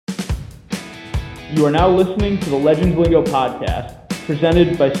You are now listening to the Legends Lingo podcast,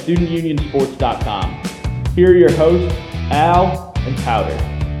 presented by StudentUnionSports.com. Here are your hosts, Al and Powder.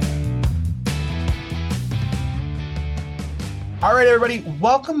 All right, everybody,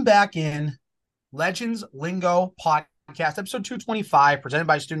 welcome back in Legends Lingo podcast, episode 225, presented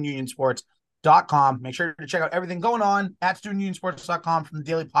by StudentUnionSports.com. Make sure to check out everything going on at StudentUnionSports.com, from the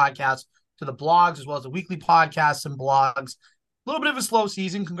daily podcast to the blogs, as well as the weekly podcasts and blogs. A little bit of a slow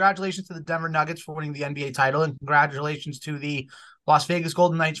season. Congratulations to the Denver Nuggets for winning the NBA title, and congratulations to the Las Vegas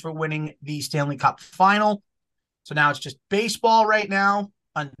Golden Knights for winning the Stanley Cup final. So now it's just baseball right now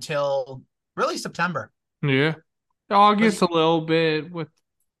until really September. Yeah. August a little bit with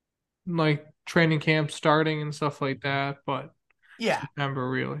like training camp starting and stuff like that, but yeah, September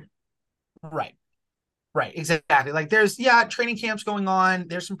really. Right, exactly. Like there's training camps going on.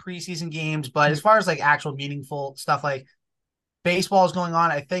 There's some preseason games, but as far as like actual meaningful stuff, like baseball is going on.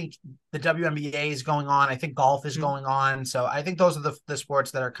 I think the WNBA is going on. I think golf is going on. So I think those are the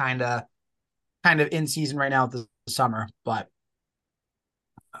sports that are kind of in season right now this summer. But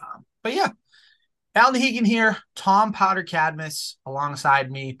yeah, Al Nahegan here, Tom Powder Cadmus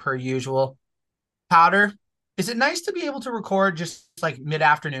alongside me per usual. Powder, is it nice to be able to record just like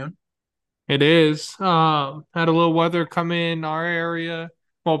mid-afternoon? It is. Had a little weather come in our area.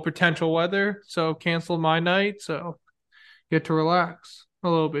 Well, potential weather. So canceled my night. So get to relax a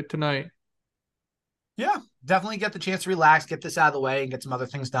little bit tonight. Yeah, definitely get the chance to relax, get this out of the way, and get some other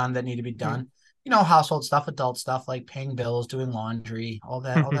things done that need to be done. You know, household stuff, adult stuff like paying bills, doing laundry, all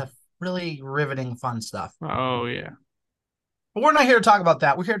that really riveting, fun stuff. Oh, yeah. But we're not here to talk about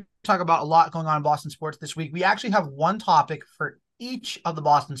that. We're here to talk about a lot going on in Boston sports this week. We actually have one topic for each of the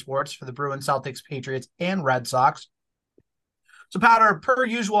Boston sports, for the Bruins, Celtics, Patriots, and Red Sox. So, Powder, per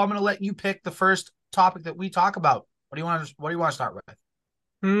usual, I'm going to let you pick the first topic that we talk about. What do you want to start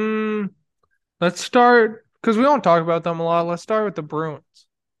with? Let's start, because we don't talk about them a lot. Let's start with the Bruins.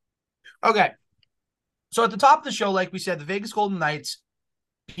 Okay. So at the top of the show, like we said, the Vegas Golden Knights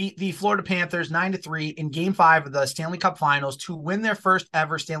beat the Florida Panthers 9-3 in Game 5 of the Stanley Cup Finals to win their first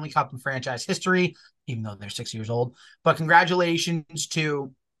ever Stanley Cup in franchise history, even though they're 6 years old. But congratulations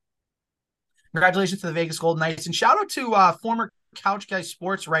to the Vegas Golden Knights, and shout out to former Couch Guy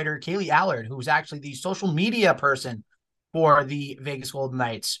sports writer Kaylee Allard, who was actually the social media person for the Vegas Golden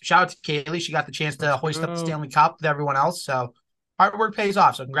Knights. Shout out to Kaylee. She got the chance to hoist up the Stanley Cup with everyone else. So hard work pays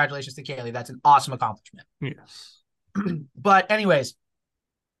off. So congratulations to Kaylee. That's an awesome accomplishment. Yes. But anyways,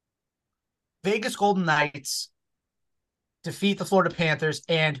 Vegas Golden Knights defeat the Florida Panthers.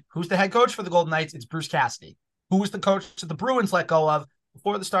 And who's the head coach for the Golden Knights? It's Bruce Cassidy, who was the coach that the Bruins let go of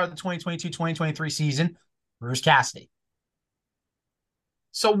before the start of the 2022-2023 season. Bruce Cassidy.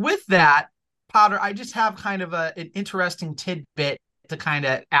 So with that, Powder, I just have kind of an interesting tidbit to kind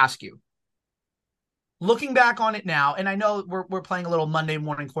of ask you. Looking back on it now, and I know we're playing a little Monday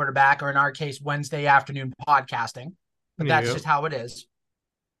morning quarterback, or in our case, Wednesday afternoon podcasting, but that's just how it is.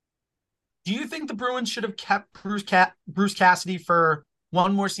 Do you think the Bruins should have kept Bruce Cassidy for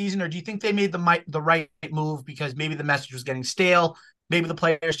one more season, or do you think they made the right move because maybe the message was getting stale, maybe the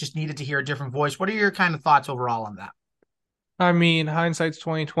players just needed to hear a different voice? What are your kind of thoughts overall on that? I mean, hindsight's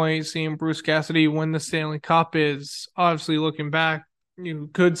 2020. Seeing Bruce Cassidy win the Stanley Cup is obviously, looking back, you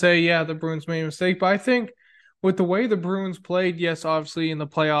could say, yeah, the Bruins made a mistake. But I think with the way the Bruins played, yes, obviously in the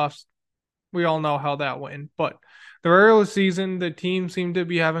playoffs, we all know how that went. But the early season, the team seemed to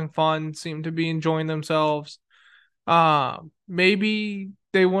be having fun, seemed to be enjoying themselves. Maybe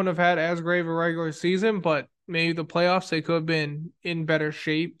they wouldn't have had as great of a regular season, but maybe the playoffs, they could have been in better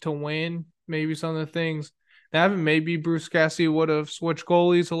shape to win. Maybe some of the things. Maybe Bruce Cassidy would have switched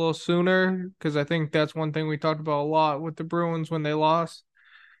goalies a little sooner, because I think that's one thing we talked about a lot with the Bruins when they lost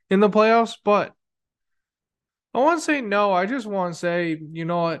in the playoffs. But I want to say no. I just want to say, you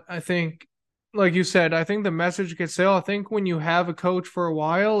know what? I think, like you said, I think the message gets stale. I think when you have a coach for a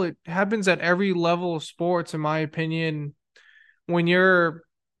while, it happens at every level of sports, in my opinion. When you're,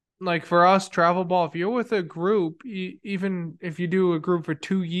 like for us, travel ball, if you're with a group, even if you do a group for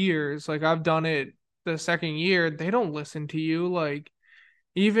 2 years, like I've done it, the second year, they don't listen to you. Like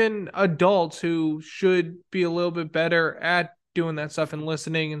even adults who should be a little bit better at doing that stuff and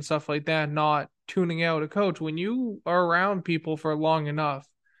listening and stuff like that, not tuning out a coach. When you are around people for long enough,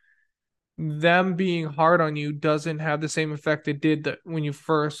 them being hard on you doesn't have the same effect it did when you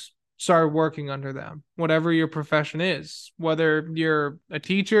first started working under them, whatever your profession is, whether you're a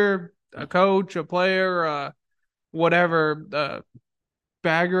teacher, a coach, a player, whatever,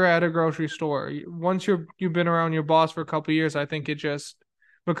 bagger at a grocery store. Once you've been around your boss for a couple of years, I think it just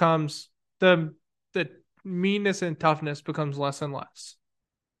becomes the meanness and toughness becomes less and less.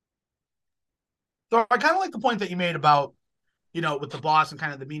 So I kind of like the point that you made about, with the boss and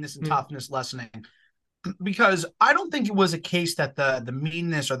kind of the meanness and toughness lessening, because I don't think it was a case that the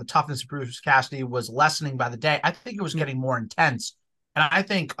meanness or the toughness of Bruce Cassidy was lessening by the day. I think it was getting more intense. And I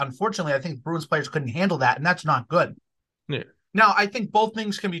think, unfortunately, Bruins players couldn't handle that, and that's not good. Yeah. Now, I think both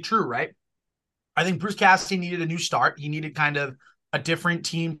things can be true, right? I think Bruce Cassidy needed a new start. He needed kind of a different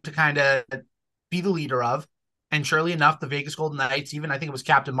team to kind of be the leader of. And surely enough, the Vegas Golden Knights, even I think it was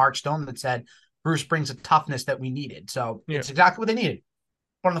Captain Mark Stone that said, Bruce brings a toughness that we needed. So it's exactly what they needed.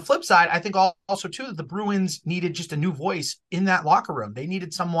 But on the flip side, I think also, too, that the Bruins needed just a new voice in that locker room. They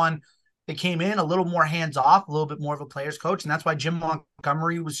needed someone that came in a little more hands-off, a little bit more of a player's coach. And that's why Jim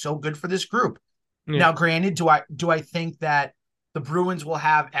Montgomery was so good for this group. Yeah. Now, granted, do I think that the Bruins will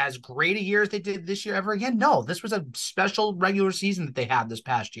have as great a year as they did this year ever again? No, this was a special regular season that they had this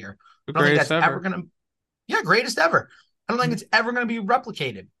past year. I don't think that's ever going to – yeah, greatest ever. I don't think it's ever going to be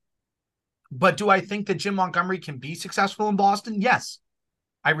replicated. But do I think that Jim Montgomery can be successful in Boston? Yes,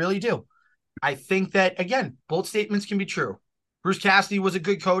 I really do. I think that, again, both statements can be true. Bruce Cassidy was a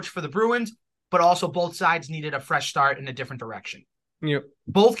good coach for the Bruins, but also both sides needed a fresh start in a different direction. Yep.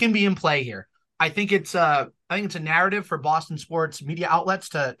 Both can be in play here. I think it's a narrative for Boston sports media outlets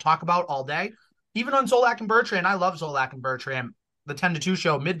to talk about all day. Even on Zolak and Bertrand, I love Zolak and Bertrand, the 10 to 2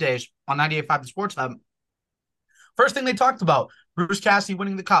 show middays on 98.5 The Sports Hub. First thing they talked about, Bruce Cassidy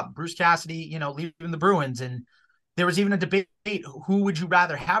winning the cup, Bruce Cassidy, leaving the Bruins. And there was even a debate, who would you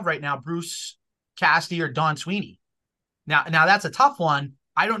rather have right now, Bruce Cassidy or Don Sweeney? Now that's a tough one.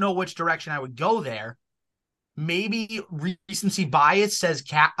 I don't know which direction I would go there. Maybe recency bias says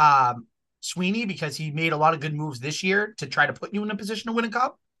Sweeney, because he made a lot of good moves this year to try to put you in a position to win a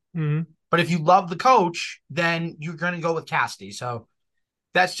cup. Mm-hmm. But if you love the coach, then you're going to go with Cassidy. So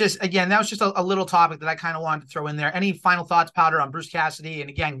that's just, again, that was just a little topic that I kind of wanted to throw in there. Any final thoughts, Powder, on Bruce Cassidy? And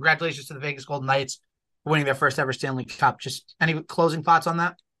again, congratulations to the Vegas Golden Knights for winning their first ever Stanley Cup. Just any closing thoughts on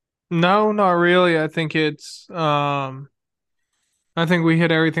that? No, not really. I think I think we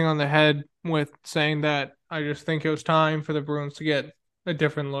hit everything on the head with saying that I just think it was time for the Bruins to get a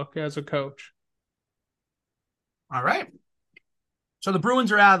different look as a coach. All right. So the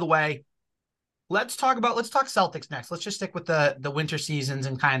Bruins are out of the way. Let's talk Celtics next. Let's just stick with the winter seasons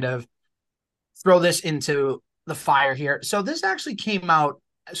and kind of throw this into the fire here. So this actually came out.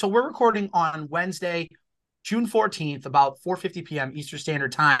 So we're recording on Wednesday, June 14th, about 4:50 p.m. Eastern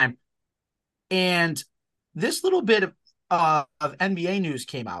Standard Time. And this little bit of NBA news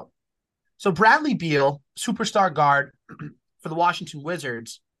came out. So Bradley Beal, superstar guard for the Washington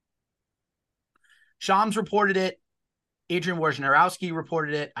Wizards, Shams reported it. Adrian Wojnarowski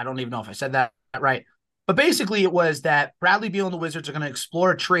reported it. I don't even know if I said that right. But basically it was that Bradley Beal and the Wizards are going to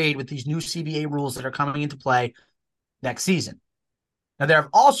explore a trade with these new CBA rules that are coming into play next season. Now, there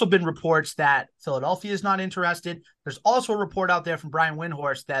have also been reports that Philadelphia is not interested. There's also a report out there from Brian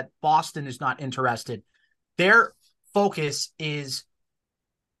Windhorst that Boston is not interested. Their focus is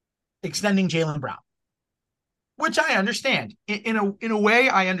extending Jaylen Brown, which I understand. In a way,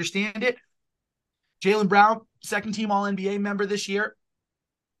 I understand it. Jaylen Brown, second-team All-NBA member this year.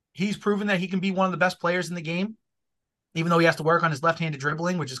 He's proven that he can be one of the best players in the game, even though he has to work on his left-handed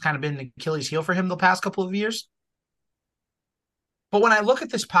dribbling, which has kind of been an Achilles heel for him the past couple of years. But when I look at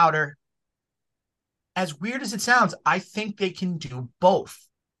this, Powder, as weird as it sounds, I think they can do both.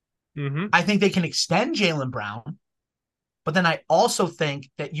 Mm-hmm. I think they can extend Jaylen Brown, but then I also think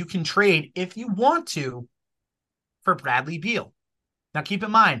that you can trade, if you want to, for Bradley Beal. Now, keep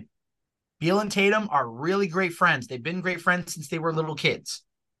in mind, Beal and Tatum are really great friends. They've been great friends since they were little kids.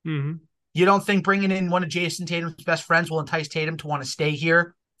 Mm-hmm. You don't think bringing in one of Jason Tatum's best friends will entice Tatum to want to stay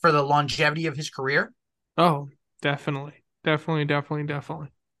here for the longevity of his career? Oh, definitely. Definitely.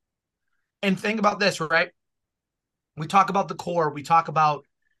 And think about this, right? We talk about the core. We talk about,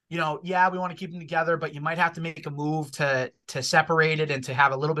 we want to keep them together, but you might have to make a move to separate it and to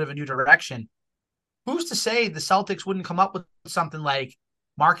have a little bit of a new direction. Who's to say the Celtics wouldn't come up with something like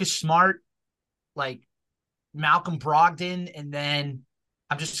Marcus Smart, like Malcolm Brogdon, and then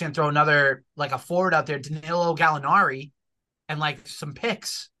I'm just going to throw another, like a forward out there, Danilo Gallinari, and like some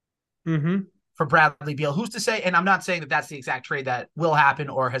picks for Bradley Beal. Who's to say? And I'm not saying that that's the exact trade that will happen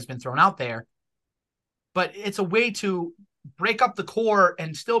or has been thrown out there, but it's a way to break up the core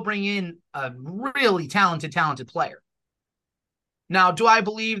and still bring in a really talented player. Now, do I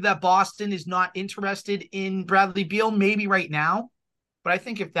believe that Boston is not interested in Bradley Beal? Maybe right now, but I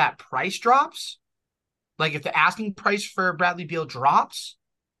think if that price drops, like if the asking price for Bradley Beal drops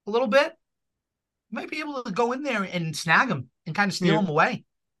a little bit, you might be able to go in there and snag him and kind of steal him away.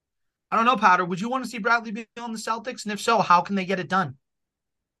 I don't know, Powder. Would you want to see Bradley Beal in the Celtics? And if so, how can they get it done?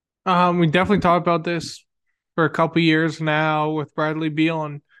 We definitely talked about this for a couple years now with Bradley Beal,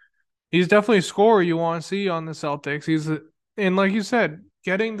 and he's definitely a scorer you want to see on the Celtics. And like you said,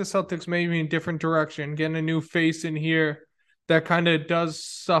 getting the Celtics maybe in a different direction, getting a new face in here that kind of does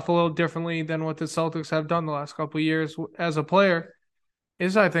stuff a little differently than what the Celtics have done the last couple of years as a player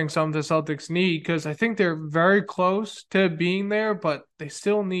is, I think, something the Celtics need because I think they're very close to being there, but they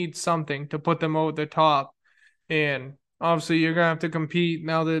still need something to put them over the top. And obviously, you're gonna have to compete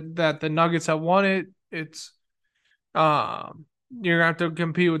now that the Nuggets have won it. It's you're gonna have to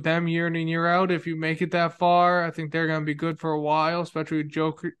compete with them year in and year out if you make it that far. I think they're gonna be good for a while, especially with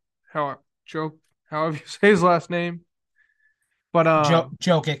Joke, however you say his last name. But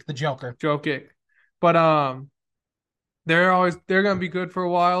Jokic, the Joker. Jokic. But they're gonna be good for a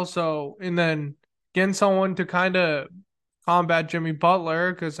while. So and then getting someone to kind of combat Jimmy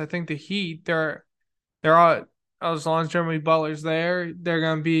Butler because I think the Heat they're all, as long as Jimmy Butler's there, they're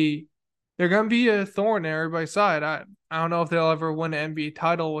gonna be a thorn in everybody's side. I don't know if they'll ever win an NBA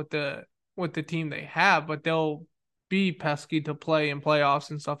title with the team they have, but they'll be pesky to play in playoffs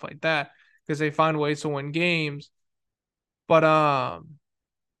and stuff like that because they find ways to win games. But I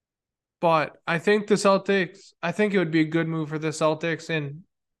think I think it would be a good move for the Celtics, and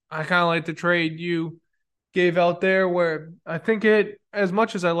I kind of like the trade you gave out there where I think as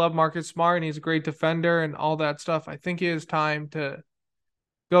much as I love Marcus Smart and he's a great defender and all that stuff, I think it is time to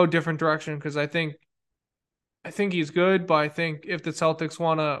go a different direction because I think he's good, but I think if the Celtics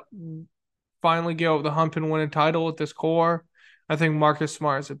want to finally get over the hump and win a title with this core, I think Marcus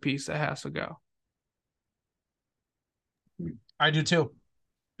Smart is a piece that has to go. I do too.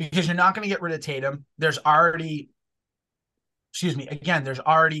 Because you're not going to get rid of Tatum. There's already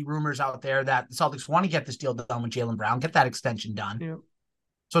rumors out there that the Celtics want to get this deal done with Jaylen Brown, get that extension done. Yeah.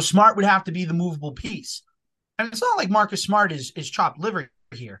 So Smart would have to be the movable piece. And it's not like Marcus Smart is chopped liver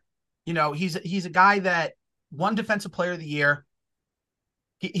here. You know, he's a guy that won Defensive Player of the Year.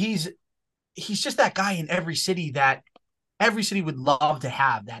 He's just that guy in every city that every city would love to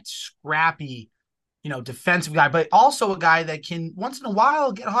have, that scrappy, defensive guy, but also a guy that can once in a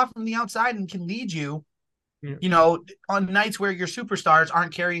while get hot from the outside and can lead you, on nights where your superstars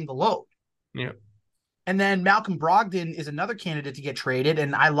aren't carrying the load. Yeah. And then Malcolm Brogdon is another candidate to get traded.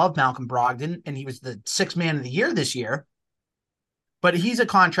 And I love Malcolm Brogdon, and he was the sixth man of the year this year. But he's a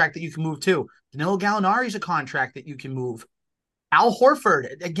contract that you can move too. Danilo Gallinari is a contract that you can move. Al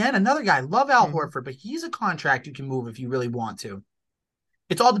Horford, again, another guy. Love Al Horford, but he's a contract you can move if you really want to.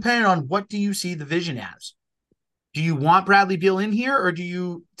 It's all dependent on what do you see the vision as. Do you want Bradley Beal in here, or do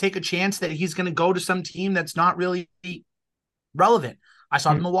you take a chance that he's going to go to some team that's not really relevant? I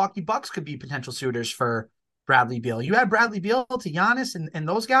saw the Milwaukee Bucks could be potential suitors for Bradley Beal. You add Bradley Beal to Giannis and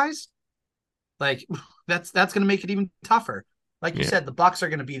those guys, like that's going to make it even tougher. Like you said, the Bucks are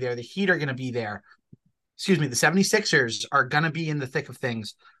going to be there. The Heat are going to be there. The 76ers are going to be in the thick of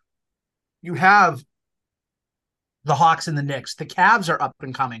things. You have the Hawks and the Knicks. The Cavs are up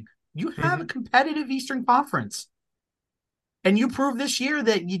and coming. You have a competitive Eastern Conference. And you proved this year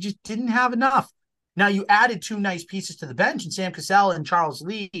that you just didn't have enough. Now, you added two nice pieces to the bench, and Sam Cassell and Charles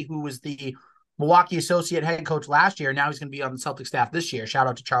Lee, who was the Milwaukee associate head coach last year. Now he's going to be on the Celtics staff this year. Shout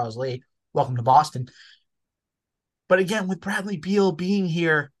out to Charles Lee. Welcome to Boston. But again, with Bradley Beal being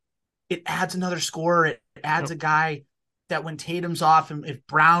here, it adds another scorer. It adds a guy that when Tatum's off, and if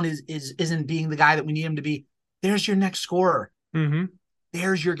Brown isn't being the guy that we need him to be, there's your next scorer.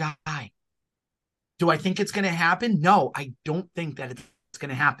 There's your guy. Do I think it's going to happen? No, I don't think that it's going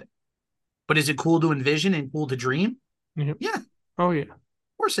to happen. But is it cool to envision and cool to dream? Yeah. Oh, yeah. Of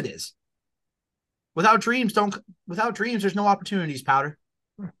course it is. Without dreams, there's no opportunities, Powder.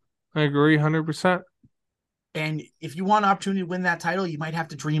 I agree 100%. And if you want an opportunity to win that title, you might have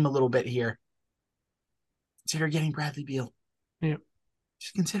to dream a little bit here. Consider getting Bradley Beal. Yeah.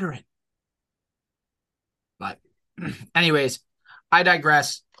 Just consider it. But anyways, I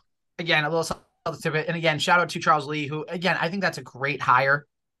digress. Again, a little Celtics tip. And again, shout out to Charles Lee, who, again, I think that's a great hire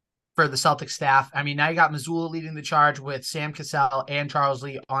for the Celtics staff. I mean, now you got Missoula leading the charge with Sam Cassell and Charles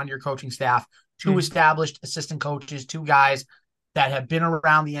Lee on your coaching staff. Two established assistant coaches, two guys that have been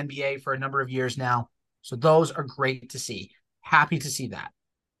around the NBA for a number of years now. So those are great to see. Happy to see that.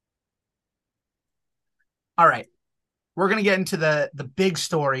 All right. We're going to get into the big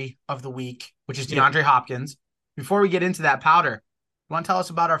story of the week, which is DeAndre Hopkins. Before we get into that, Powder, you want to tell us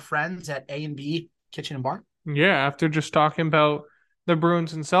about our friends at A&B Kitchen and Bar? Yeah, after just talking about the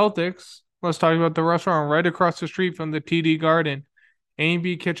Bruins and Celtics, let's talk about the restaurant right across the street from the TD Garden.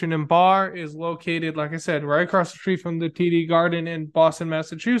 A&B Kitchen and Bar is located, like I said, right across the street from the TD Garden in Boston,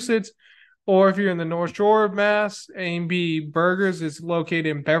 Massachusetts. Or if you're in the North Shore of Mass, A&B Burgers is located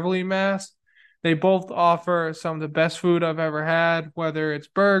in Beverly, Mass. They both offer some of the best food I've ever had, whether it's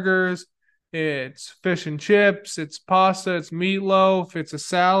burgers, it's fish and chips, it's pasta, it's meatloaf, it's a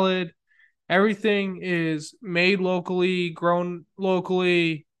salad. Everything is made locally, grown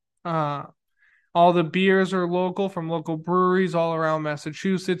locally. All the beers are local from local breweries all around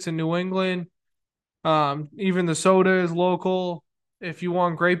Massachusetts and New England. Even the soda is local. If you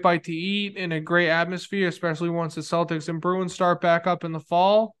want a great bite to eat and a great atmosphere, especially once the Celtics and Bruins start back up in the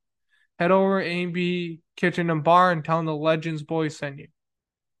fall, head over to A&B Kitchen and Bar and tell them the Legends Boys sent you.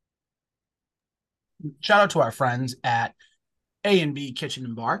 Shout out to our friends at A&B Kitchen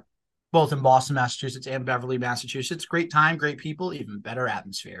and Bar, both in Boston, Massachusetts and Beverly, Massachusetts. Great time, great people, even better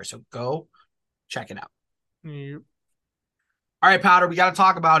atmosphere. So go check it out. Yep. All right, Powder, we got to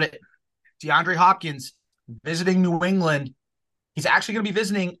talk about it. DeAndre Hopkins visiting New England. He's actually going to be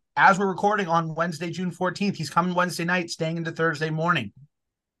visiting as we're recording on Wednesday, June 14th. He's coming Wednesday night, staying into Thursday morning.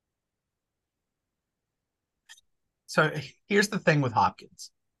 So here's the thing with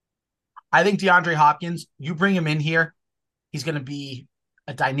Hopkins. I think DeAndre Hopkins, you bring him in here, he's going to be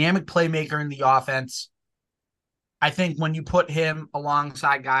a dynamic playmaker in the offense. I think when you put him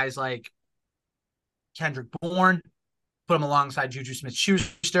alongside guys like Kendrick Bourne, put him alongside Juju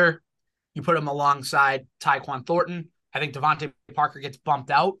Smith-Schuster, you put him alongside Tyquan Thornton, I think Devontae Parker gets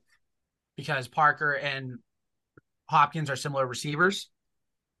bumped out because Parker and Hopkins are similar receivers.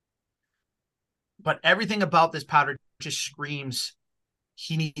 But everything about this Powder just screams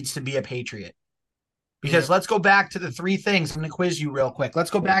he needs to be a Patriot. Because let's go back to the three things. I'm going to quiz you real quick.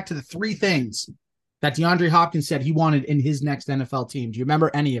 Let's go back to the three things that DeAndre Hopkins said he wanted in his next NFL team. Do you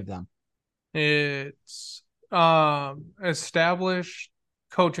remember any of them? It's established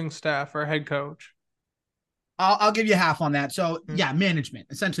coaching staff or head coach. I'll give you half on that. So, yeah, management.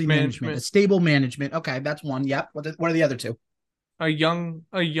 Essentially management. A stable management. Okay, that's one. Yep. What are the other two? A young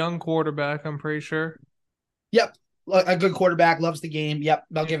quarterback, I'm pretty sure. Yep. A good quarterback, loves the game. Yep,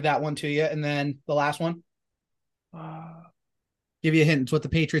 I'll give that one to you. And then the last one? Give you a hint. It's what the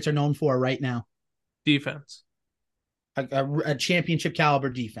Patriots are known for right now. Defense. A championship caliber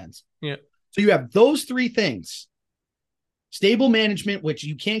defense. Yeah. So you have those three things. Stable management, which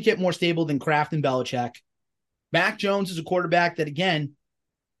you can't get more stable than Kraft and Belichick. Mac Jones is a quarterback that, again,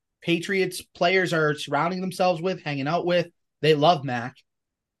 Patriots players are surrounding themselves with, hanging out with. They love Mac.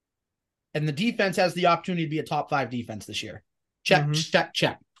 And the defense has the opportunity to be a top 5 defense this year.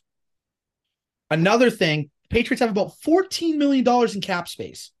 Check. Another thing, Patriots have about $14 million in cap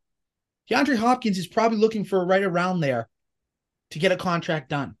space. DeAndre Hopkins is probably looking for right around there to get a contract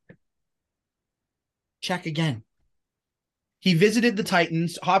done. Check again. He visited the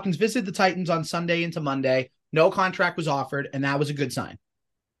Titans. Hopkins visited the Titans on Sunday into Monday. No contract was offered, and that was a good sign.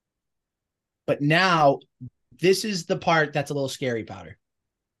 But now, this is the part that's a little scary, Powder.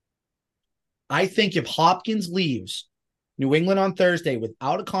 I think if Hopkins leaves New England on Thursday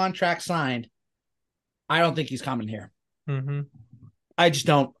without a contract signed, I don't think he's coming here. I just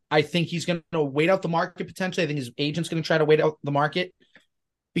don't. I think he's going to wait out the market potentially. I think his agent's going to try to wait out the market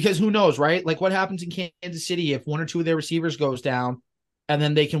because who knows, right? Like what happens in Kansas City if one or two of their receivers goes down and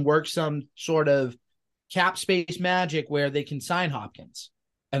then they can work some sort of cap space magic where they can sign Hopkins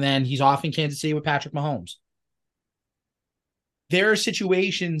and then he's off in Kansas City with Patrick Mahomes. There are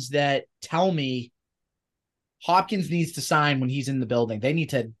situations that tell me Hopkins needs to sign when he's in the building. They need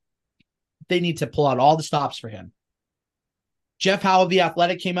to pull out all the stops for him. Jeff Howe of The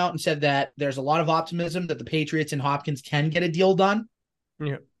Athletic came out and said that there's a lot of optimism that the Patriots and Hopkins can get a deal done.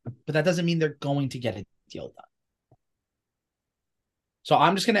 Yeah. But that doesn't mean they're going to get a deal done. So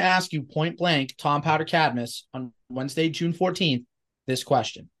I'm just going to ask you point blank, Tom Powder Cadmus, on Wednesday, June 14th, this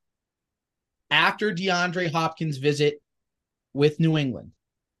question. After DeAndre Hopkins' visit with New England,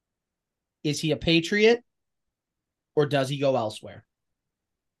 is he a Patriot or does he go elsewhere?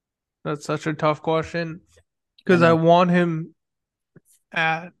 That's such a tough question because I want him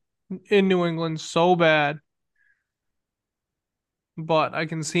in New England so bad, but I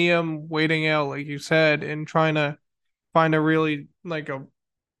can see him waiting out, like you said, and trying to find a really like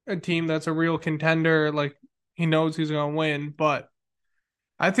a team that's a real contender. Like he knows he's going to win, but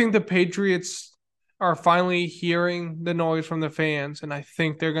I think the Patriots are finally hearing the noise from the fans, and I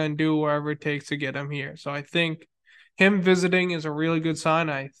think they're going to do whatever it takes to get him here. So I think him visiting is a really good sign.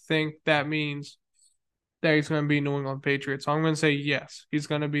 I think that means that he's going to be New England Patriot. So I'm going to say yes, he's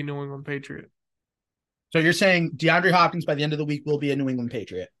going to be New England Patriot. So you're saying DeAndre Hopkins by the end of the week will be a New England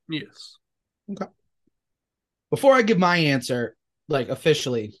Patriot? Yes. Okay. Before I give my answer, like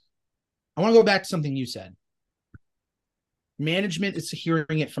officially, I want to go back to something you said. management is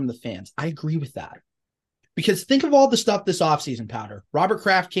hearing it from the fans. I agree with that. Because think of all the stuff this offseason, Powder. Robert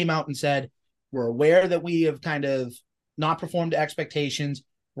Kraft came out and said, we're aware that we have kind of not performed to expectations.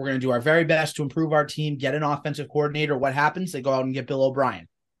 We're going to do our very best to improve our team, get an offensive coordinator. What happens? They go out and get Bill O'Brien,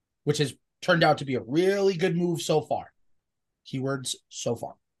 which has turned out to be a really good move so far. Keywords, so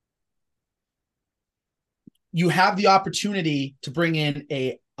far. You have the opportunity to bring in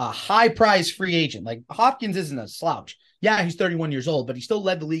a high prize free agent. Like Hopkins isn't a slouch. Yeah, he's 31 years old, but he still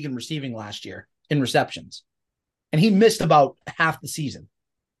led the league in receiving last year in receptions. And he missed about half the season.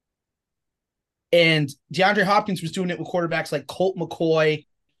 And DeAndre Hopkins was doing it with quarterbacks like Colt McCoy,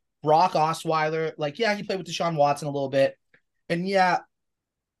 Brock Osweiler. Like, yeah, he played with Deshaun Watson a little bit. And yeah,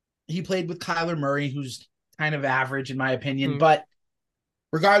 he played with Kyler Murray, who's kind of average in my opinion. But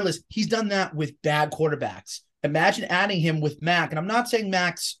regardless, he's done that with bad quarterbacks. Imagine adding him with Mac. And I'm not saying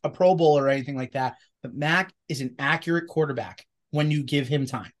Mac's a Pro Bowler or anything like that, but Mac is an accurate quarterback when you give him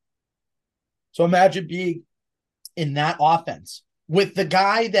time. So imagine being in that offense with the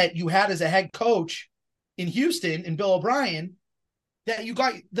guy that you had as a head coach in Houston and Bill O'Brien, that you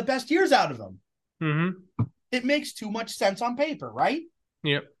got the best years out of him. Mm-hmm. It makes too much sense on paper, right?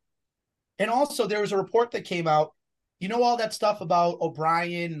 Yep. And also there was a report that came out, you know, all that stuff about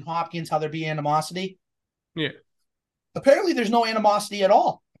O'Brien and Hopkins, how there be animosity. Yeah. Apparently there's no animosity at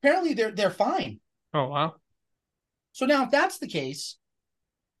all. Apparently they're fine. Oh, wow. So now if that's the case,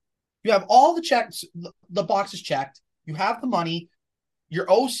 you have all the checks, the boxes checked. You have the money. Your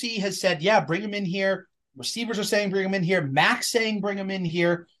OC has said, yeah, bring him in here. Receivers are saying bring him in here. Mac's saying bring him in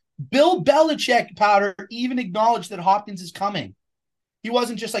here. Bill Belichick, Powder, even acknowledged that Hopkins is coming. He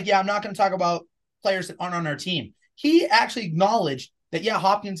wasn't just like, yeah, I'm not going to talk about players that aren't on our team. He actually acknowledged that, yeah,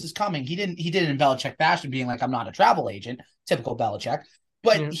 Hopkins is coming. He did it in Belichick fashion, being like, I'm not a travel agent, typical Belichick.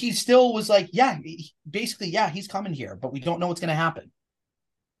 But he still was like, yeah, basically, yeah, he's coming here, but we don't know what's going to happen.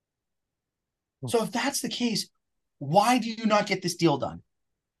 So if that's the case, why do you not get this deal done?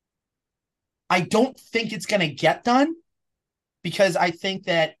 I don't think it's going to get done because I think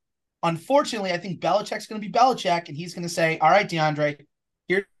that, unfortunately, I think Belichick's going to be Belichick, and he's going to say, all right, DeAndre,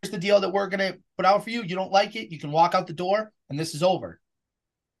 here's the deal that we're going to put out for you. You don't like it, you can walk out the door, and this is over.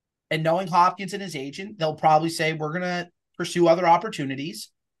 And knowing Hopkins and his agent, they'll probably say, we're going to pursue other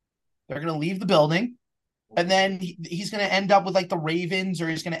opportunities. They're going to leave the building, and then he's going to end up with like the Ravens, or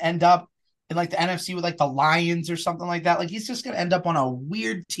he's going to end up in like the NFC with like the Lions or something like that. Like he's just going to end up on a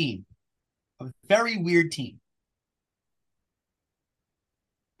weird team, a very weird team.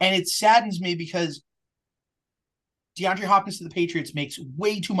 And it saddens me because DeAndre Hopkins to the Patriots makes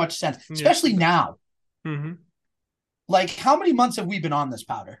way too much sense, especially now. Mm-hmm. Like, how many months have we been on this,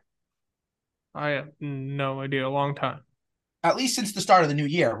 Powder? I have no idea. A long time. At least since the start of the new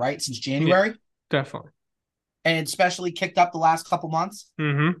year, right? Since January? Yeah, definitely. And especially kicked up the last couple months.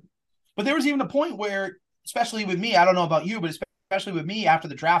 Mm-hmm. But there was even a point where, especially with me, I don't know about you, but especially with me after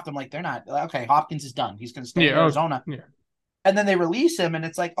the draft, I'm like, they're not, okay, Hopkins is done. He's going to stay in Arizona. Yeah. And then they release him, and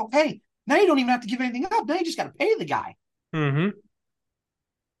it's like, okay, now you don't even have to give anything up. Now you just got to pay the guy. Mm-hmm.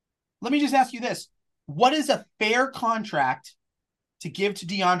 Let me just ask you this. What is a fair contract to give to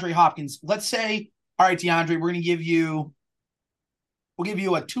DeAndre Hopkins? Let's say, all right, DeAndre, we'll give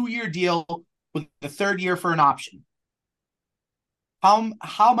you a 2-year deal with the third year for an option.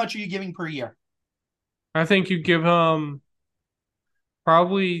 How much are you giving per year? I think you give him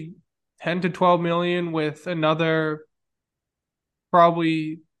probably 10 to 12 million with another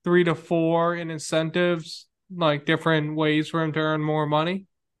probably 3 to 4 in incentives, like different ways for him to earn more money.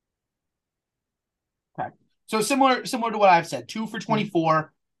 Okay. So similar to what I've said, 2 for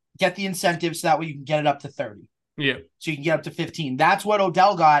 24, get the incentives so that way you can get it up to 30. Yeah. So you can get up to 15. That's what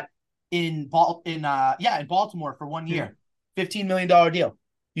Odell got in Baltimore for 1 year. $15 million deal.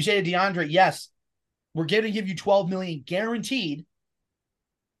 You say to DeAndre, yes, we're going to give you $12 million guaranteed,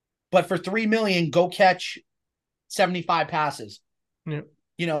 but for $3 million, go catch 75 passes. Yeah.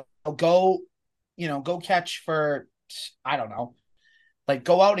 Go catch for, I don't know, like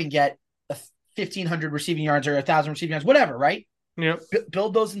go out and get 1,500 receiving yards or 1,000 receiving yards, whatever, right? Yep.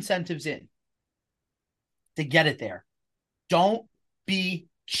 Build those incentives in to get it there. Don't be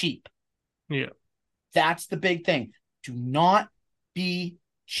cheap. Yeah. That's the big thing. Do not be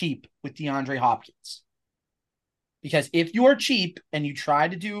cheap with DeAndre Hopkins. Because if you're cheap and you try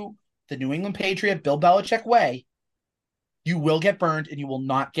to do the New England Patriot Bill Belichick way, you will get burned and you will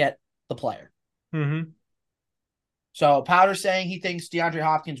not get the player. Mm-hmm. So Powder's saying he thinks DeAndre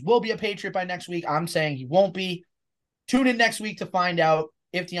Hopkins will be a Patriot by next week. I'm saying he won't be. Tune in next week to find out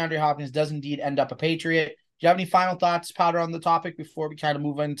if DeAndre Hopkins does indeed end up a Patriot. Do you have any final thoughts, Powder, on the topic before we kind of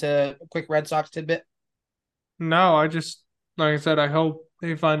move into a quick Red Sox tidbit? No, I just Like I said, I hope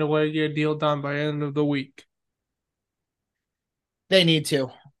they find a way to get a deal done by the end of the week. They need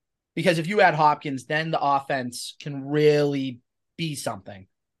to. Because if you add Hopkins, then the offense can really be something. I'm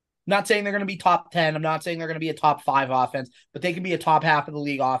not saying they're going to be top 10. I'm not saying they're going to be a top 5 offense, but they can be a top half of the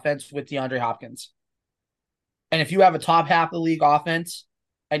league offense with DeAndre Hopkins. And if you have a top half of the league offense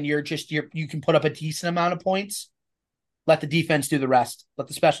and you can put up a decent amount of points, let the defense do the rest. Let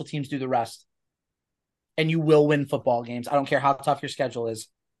the special teams do the rest. And you will win football games. I don't care how tough your schedule is.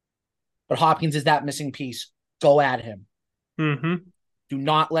 But Hopkins is that missing piece. Go at him. Mm-hmm. Do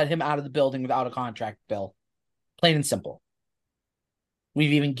not let him out of the building without a contract, Bill. Plain and simple.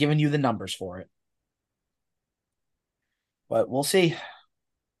 We've even given you the numbers for it. But we'll see.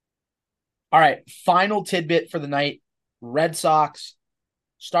 All right, final tidbit for the night. Red Sox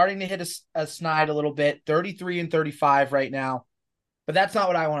starting to hit a snide a little bit, 33-35 right now. But that's not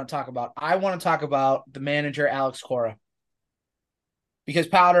what I want to talk about. I want to talk about the manager, Alex Cora. Because,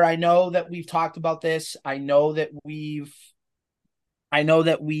 Powder, I know that we've talked about this. I know that we've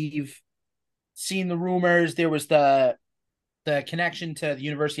seen the rumors. There was the connection to the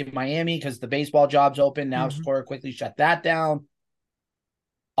University of Miami because the baseball job's open. Now Cora quickly shut that down.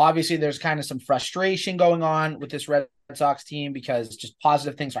 Obviously, there's kind of some frustration going on with this Red Sox team because just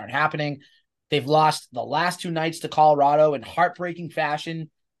positive things aren't happening. They've lost the last 2 nights to Colorado in heartbreaking fashion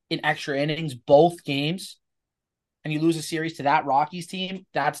in extra innings, both games. And you lose a series to that Rockies team,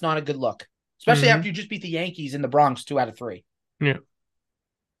 that's not a good look. Especially after you just beat the Yankees in the Bronx 2 out of 3. Yeah.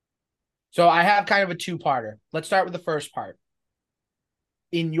 So I have kind of a 2-parter. Let's start with the first part.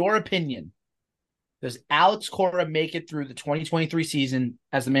 In your opinion, does Alex Cora make it through the 2023 season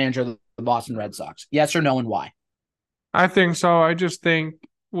as the manager of the Boston Red Sox? Yes or no, and why? I think so. I just think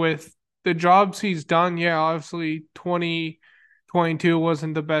with the jobs he's done, yeah, obviously 2022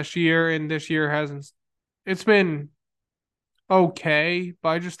 wasn't the best year, and this year hasn't. It's been okay, but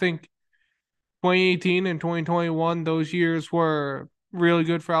I just think 2018 and 2021, those years were really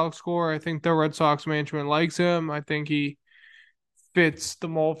good for Alex Cora. I think the Red Sox management likes him. I think he fits the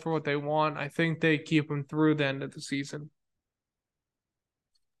mold for what they want. I think they keep him through the end of the season.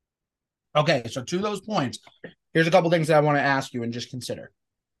 Okay, so to those points, here's a couple things that I want to ask you and just consider.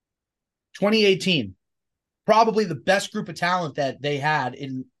 2018, probably the best group of talent that they had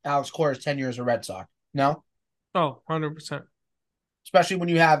in Alex Cora's tenure as a Red Sox. No? Oh, 100%. Especially when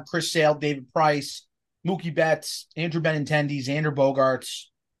you have Chris Sale, David Price, Mookie Betts, Andrew Benintendi, Xander Bogaerts,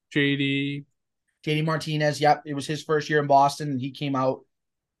 JD Martinez. Yep, it was his first year in Boston, and he came out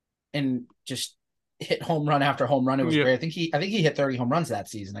and just hit home run after home run. It was great. I think he hit 30 home runs that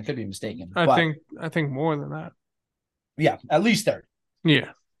season. I could be mistaken. I think more than that. Yeah, at least 30.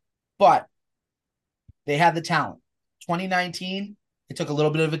 Yeah. But they had the talent. 2019, it took a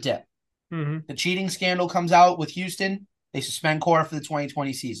little bit of a dip. The cheating scandal comes out with Houston. They suspend Cora for the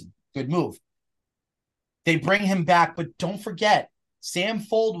 2020 season. Good move. They bring him back, but don't forget, Sam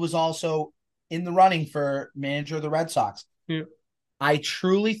Fuld was also in the running for manager of the Red Sox. Yeah. I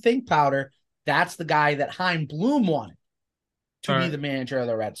truly think, Powder, that's the guy that Chaim Bloom wanted to be the manager of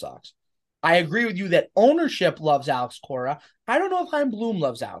the Red Sox. I agree with you that ownership loves Alex Cora. I don't know if Chaim Bloom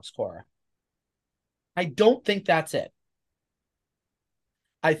loves Alex Cora. I don't think that's it.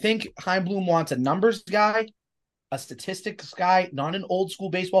 I think Chaim Bloom wants a numbers guy, a statistics guy, not an old school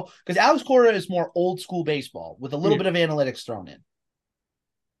baseball. Because Alex Cora is more old school baseball with a little bit of analytics thrown in.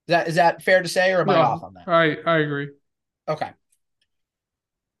 Is that fair to say, or am I off on that? I agree. Okay.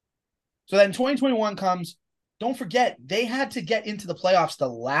 So then 2021 comes. Don't forget, they had to get into the playoffs the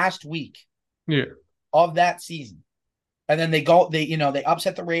last week of that season. And then they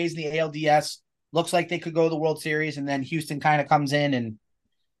upset the Rays in the ALDS. Looks like they could go to the World Series, and then Houston kind of comes in and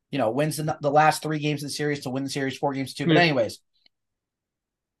wins the last 3 games of the series to win the series 4-2. But anyways.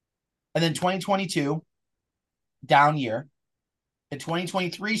 And then 2022, down year. And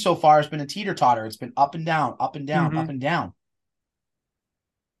 2023 so far has been a teeter-totter. It's been up and down, up and down, up and down.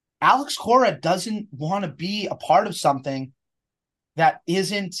 Alex Cora doesn't want to be a part of something that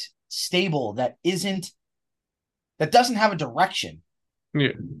isn't stable, that doesn't have a direction.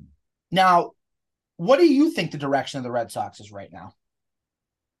 Yeah. Now, what do you think the direction of the Red Sox is right now?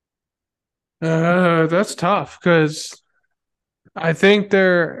 That's tough because I think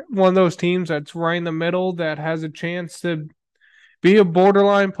they're one of those teams that's right in the middle that has a chance to be a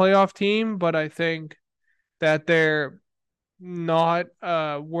borderline playoff team, but I think that they're not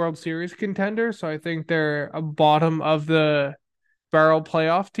a World Series contender, so I think they're a bottom of the barrel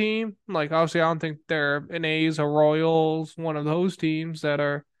playoff team. Like, obviously, I don't think they're an A's or Royals, one of those teams that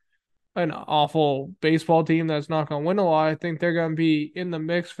are an awful baseball team that's not going to win a lot. I think they're going to be in the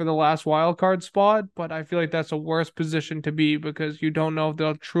mix for the last wild card spot, but I feel like that's a worse position to be because you don't know if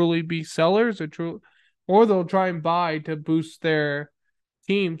they'll truly be sellers or they'll try and buy to boost their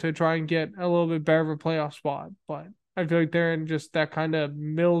team to try and get a little bit better of a playoff spot. But I feel like they're in just that kind of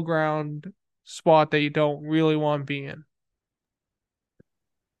middle ground spot that you don't really want to be in.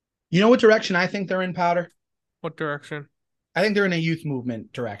 You know what direction I think they're in, Powder? What direction? I think they're in a youth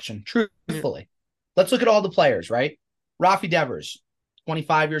movement direction, truthfully. Let's look at all the players, right? Rafi Devers,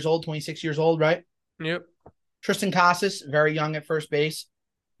 25 years old, 26 years old, right? Yep. Tristan Casas, very young at first base.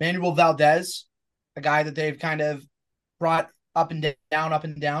 Manuel Valdez, a guy that they've kind of brought up and down, up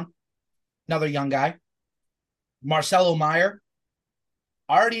and down. Another young guy. Marcelo Meyer,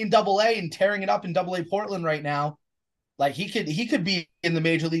 already in Double-A and tearing it up in Double-A Portland right now. Like he could be in the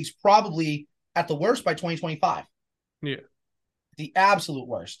major leagues probably at the worst by 2025. Yeah. The absolute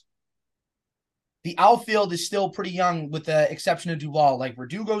worst. The outfield is still pretty young with the exception of Duvall. Like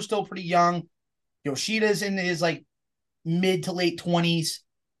Verdugo's still pretty young. Yoshida's in his like mid to late 20s.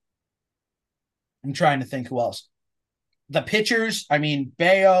 I'm trying to think who else. The pitchers, I mean,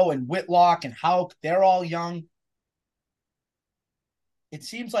 Bayo and Whitlock and Houck, they're all young. It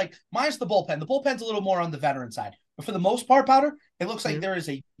seems like, minus the bullpen. The bullpen's a little more on the veteran side. But for the most part, Powder, it looks like there is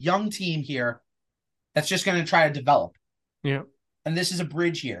a young team here that's just going to try to develop. Yeah. And this is a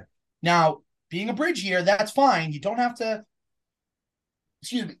bridge year. Now, being a bridge year, that's fine. You don't have to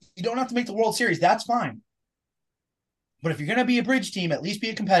make the World Series. That's fine. But if you're going to be a bridge team, at least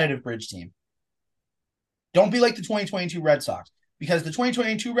be a competitive bridge team. Don't be like the 2022 Red Sox, because the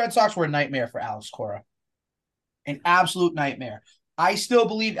 2022 Red Sox were a nightmare for Alex Cora. An absolute nightmare. I still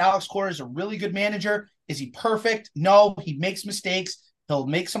believe Alex Cora is a really good manager. Is he perfect? No, he makes mistakes. He'll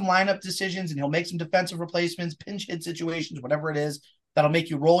make some lineup decisions and he'll make some defensive replacements, pinch hit situations, whatever it is, that'll make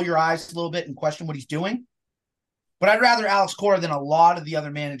you roll your eyes a little bit and question what he's doing. But I'd rather Alex Cora than a lot of the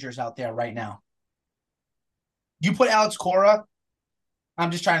other managers out there right now. You put Alex Cora,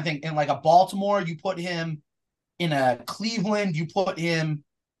 I'm just trying to think, in like a Baltimore, you put him in a Cleveland, you put him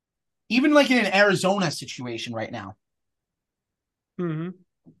even like in an Arizona situation right now. Mm-hmm.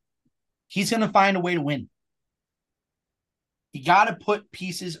 He's going to find a way to win. You got to put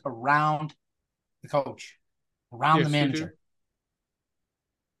pieces around the coach, around the manager.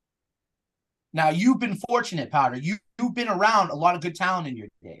 Now, you've been fortunate, Powder. You've been around a lot of good talent in your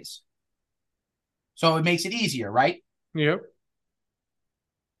days. So it makes it easier, right? Yep.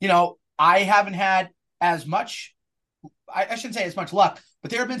 You know, I haven't had as much, I shouldn't say as much luck,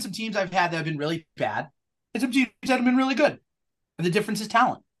 but there have been some teams I've had that have been really bad and some teams that have been really good. And the difference is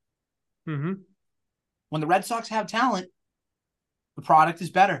talent. Mm-hmm. When the Red Sox have talent, the product is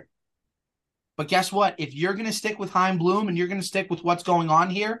better. But guess what? If you're going to stick with Chaim Bloom and you're going to stick with what's going on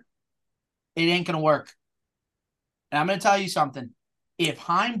here, it ain't going to work. And I'm going to tell you something. If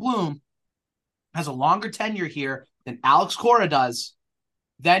Chaim Bloom has a longer tenure here than Alex Cora does,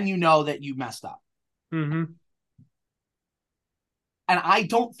 then you know that you messed up. Mm-hmm. And I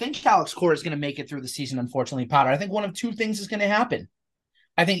don't think Alex Cora is going to make it through the season, unfortunately, Potter. I think one of two things is going to happen.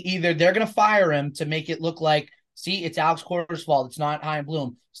 I think either they're going to fire him to make it look like, see, it's Alex Cora's fault. It's not Chaim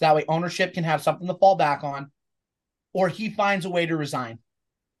Bloom. So that way ownership can have something to fall back on. Or he finds a way to resign.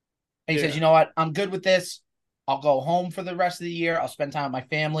 And he says, you know what? I'm good with this. I'll go home for the rest of the year. I'll spend time with my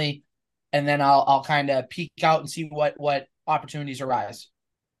family. And then I'll kind of peek out and see what opportunities arise.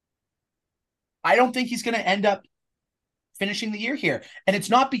 I don't think he's going to end up finishing the year here. And it's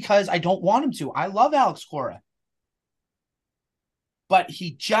not because I don't want him to. I love Alex Cora. But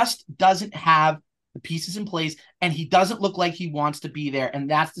he just doesn't have the pieces in place, and he doesn't look like he wants to be there, and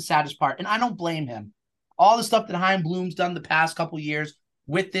that's the saddest part. And I don't blame him. All the stuff that Chaim Bloom's done the past couple of years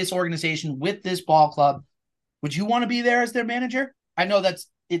with this organization, with this ball club, would you want to be there as their manager? I know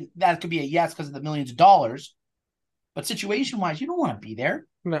that could be a yes because of the millions of dollars, but situation-wise, you don't want to be there.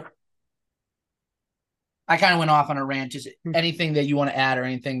 No. I kind of went off on a rant. Is anything that you want to add or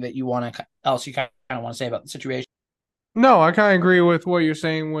anything that you want to else you kind of want to say about the situation? No, I kind of agree with what you're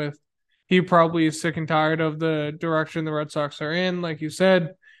saying with he probably is sick and tired of the direction the Red Sox are in. Like you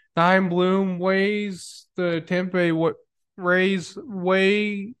said, the Chaim Bloom ways, the Tampa Rays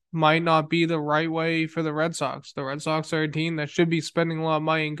way might not be the right way for the Red Sox. The Red Sox are a team that should be spending a lot of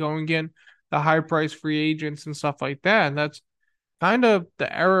money and going in the high price free agents and stuff like that. And that's kind of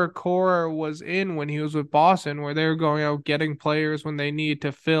the era Cora was in when he was with Boston, where they were going out getting players when they need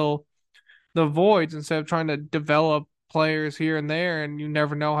to fill the voids instead of trying to develop players here and there, and you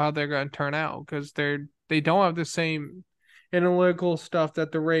never know how they're going to turn out because they don't have the same analytical stuff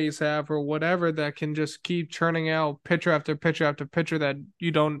that the Rays have or whatever that can just keep churning out pitcher after pitcher after pitcher that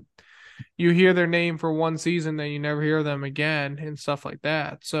you don't you hear their name for one season, then you never hear them again and stuff like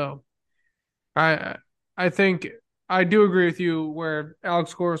that. So I think I do agree with you where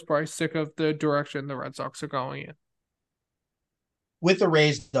Alex Cora is probably sick of the direction the Red Sox are going in. With the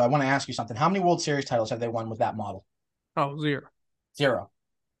Rays, though, I want to ask you something. How many World Series titles have they won with that model? Oh, 0. 0.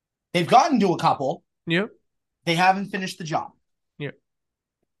 They've gotten to a couple. Yep. They haven't finished the job. Yep.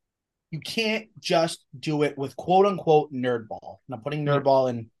 You can't just do it with quote unquote nerd ball. And I'm putting nerd ball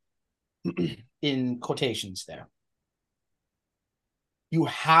in quotations there. You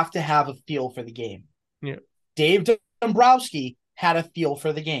have to have a feel for the game. Yeah. Dave Dombrowski had a feel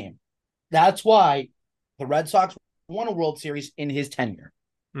for the game. That's why the Red Sox won a World Series in his tenure.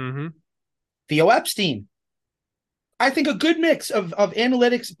 Mm-hmm. Theo Epstein, I think a good mix of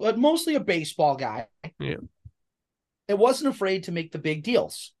analytics, but mostly a baseball guy. Yeah. It wasn't afraid to make the big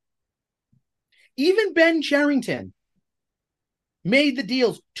deals. Even Ben Cherington made the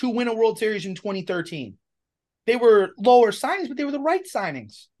deals to win a World Series in 2013. They were lower signings, but they were the right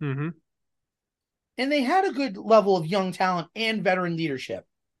signings. Mm-hmm. And they had a good level of young talent and veteran leadership.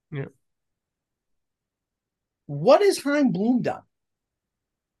 Yeah. What has Chaim Bloom done?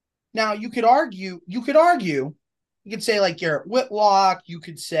 Now, you could say like Garrett Whitlock, you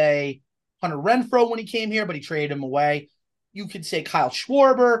could say Hunter Renfroe when he came here, but he traded him away. You could say Kyle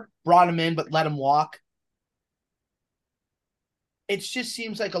Schwarber, brought him in, but let him walk. It just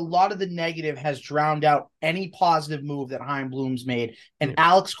seems like a lot of the negative has drowned out any positive move that Chaim Bloom's made, and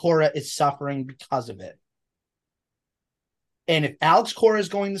Alex Cora is suffering because of it. And if Alex Cora is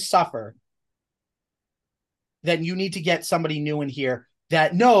going to suffer, then you need to get somebody new in here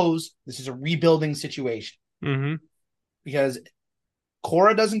that knows this is a rebuilding situation. Mm-hmm. Because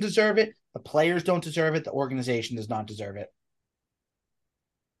Cora doesn't deserve it, the players don't deserve it, the organization does not deserve it.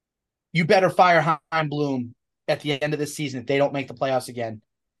 You better fire Chaim Bloom at the end of this season if they don't make the playoffs again.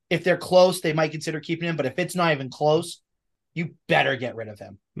 If they're close, they might consider keeping him, but if it's not even close, you better get rid of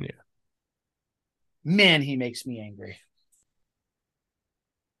him. Yeah. Man, he makes me angry.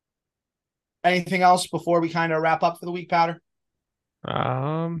 Anything else before we kind of wrap up for the week, Powder?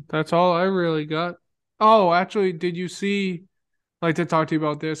 That's all I really got. Oh, actually, did you see, I'd like to talk to you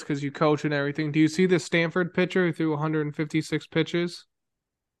about this because you coach and everything. Do you see the Stanford pitcher who threw 156 pitches?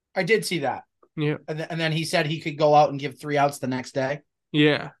 I did see that. Yeah. And then he said he could go out and give 3 outs the next day.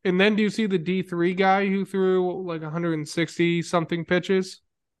 Yeah. And then do you see the D3 guy who threw like 160 something pitches?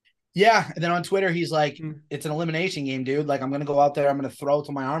 Yeah. And then on Twitter, he's like, it's an elimination game, dude. Like, I'm going to go out there. I'm going to throw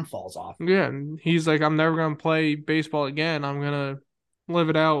till my arm falls off. Yeah. And he's like, I'm never going to play baseball again. I'm going to live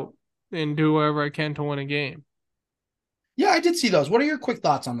it out and do whatever I can to win a game. Yeah, I did see those. What are your quick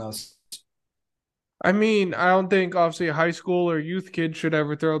thoughts on those? I mean, I don't think obviously a high school or youth kid should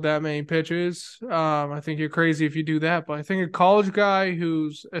ever throw that many pitches. I think you're crazy if you do that, but I think a college guy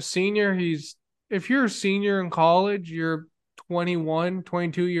who's a senior, if you're a senior in college, you're 21,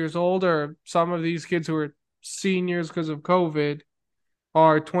 22 years old, or some of these kids who are seniors because of COVID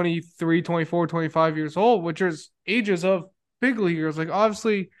are 23, 24, 25 years old, which is ages of big leaguers. Like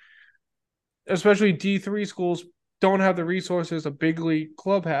obviously, especially D3 schools don't have the resources a big league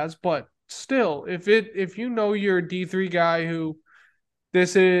club has, but still, if you know you're a D3 guy who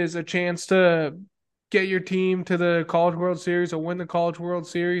this is a chance to get your team to the College World Series or win the College World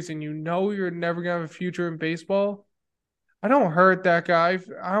Series and you know you're never going to have a future in baseball, I don't hurt that guy.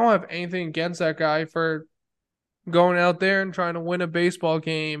 I don't have anything against that guy for going out there and trying to win a baseball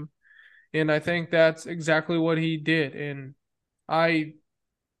game. And I think that's exactly what he did. And I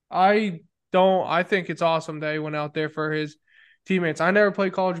think it's awesome that he went out there for his teammates. I never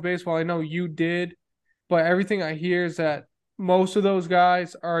played college baseball. I know you did, but everything I hear is that most of those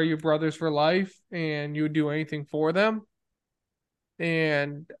guys are your brothers for life and you would do anything for them.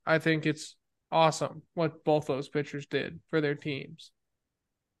 And I think it's awesome what both those pitchers did for their teams.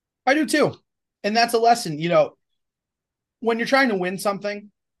 I do too. And that's a lesson, when you're trying to win something,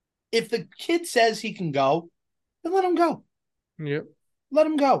 if the kid says he can go, then let him go. Yep. Let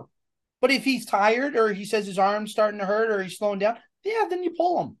him go. But if he's tired or he says his arm's starting to hurt or he's slowing down, then you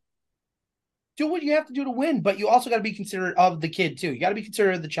pull him. Do what you have to do to win, but you also got to be considerate of the kid too. You got to be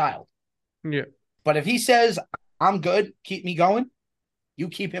considerate of the child. Yeah. But if he says, I'm good, keep me going, you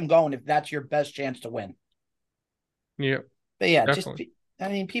keep him going if that's your best chance to win. Yeah. But yeah, definitely.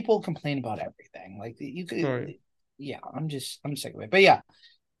 People complain about everything. Like you could, yeah, I'm sick of it. But yeah,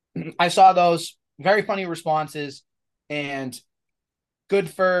 I saw those very funny responses and good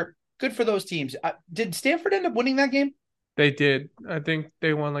for those teams. Did Stanford end up winning that game? They did. I think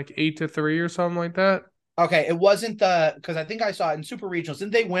they won like 8-3 or something like that. Okay, it wasn't because I think I saw it in Super Regionals.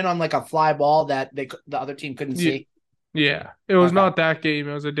 Didn't they win on like a fly ball that the other team couldn't see? Yeah. It was Okay. not that game.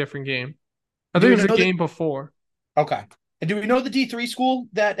 It was a different game. I Do think we it was know a game before. Okay. And do we know the D3 school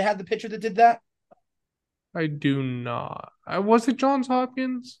that had the pitcher that did that? I do not. Was it Johns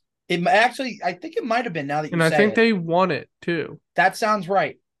Hopkins? I think it might have been now that you And I say think it. they won it too. That sounds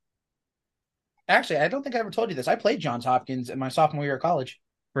right. Actually, I don't think I ever told you this. I played Johns Hopkins in my sophomore year of college.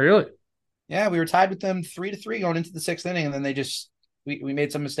 Really? Yeah, we were tied with them 3-3 going into the 6th inning, and then they just we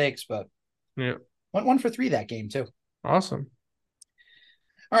made some mistakes, but Yeah. went 1-for-3 that game too. Awesome.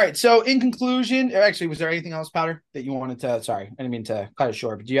 All right. So in conclusion, or actually, was there anything else, Powder, that you wanted to? Sorry, I didn't mean to cut it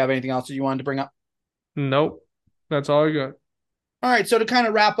short, but do you have anything else that you wanted to bring up? Nope. That's all I got. All right. So to kind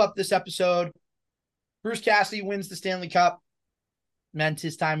of wrap up this episode, Bruce Cassidy wins the Stanley Cup. Meant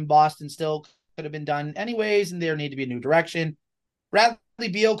his time in Boston still could have been done anyways, and there need to be a new direction. Bradley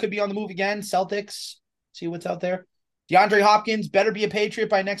Beal could be on the move again. Celtics, see what's out there. DeAndre Hopkins better be a Patriot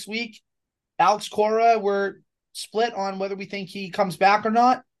by next week. Alex Cora, we're split on whether we think he comes back or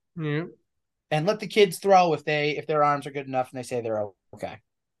not. Yeah. And let the kids throw if their arms are good enough and they say they're okay.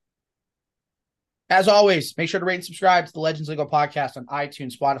 As always, make sure to rate and subscribe to the Legends Lingo podcast on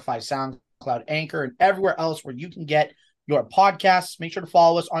iTunes, Spotify, SoundCloud, Anchor, and everywhere else where you can get your podcasts. Make sure to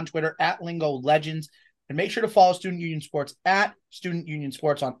follow us on Twitter at Lingo Legends. And make sure to follow Student Union Sports at Student Union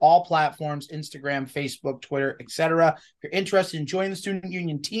Sports on all platforms, Instagram, Facebook, Twitter, etc. If you're interested in joining the Student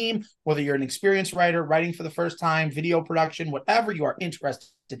Union team, whether you're an experienced writer, writing for the first time, video production, whatever you are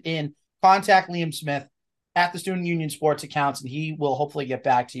interested in, contact Liam Smith at the Student Union Sports accounts, and he will hopefully get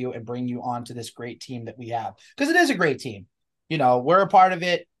back to you and bring you on to this great team that we have. Because it is a great team. You know, we're a part of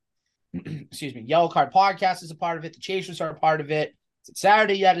it. Excuse me. Yellow Card Podcast is a part of it. The Chasers are a part of it.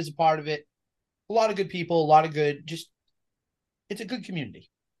 Saturday Yet is a part of it. A lot of good people, a lot of good, it's a good community.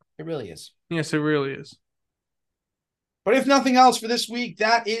 It really is. Yes, it really is. But if nothing else for this week,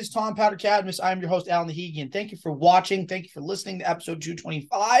 that is Tom Powder Cadmus. I'm your host, Alan Nahegian. Thank you for watching. Thank you for listening to episode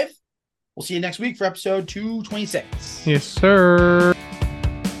 225. We'll see you next week for episode 226. Yes, sir.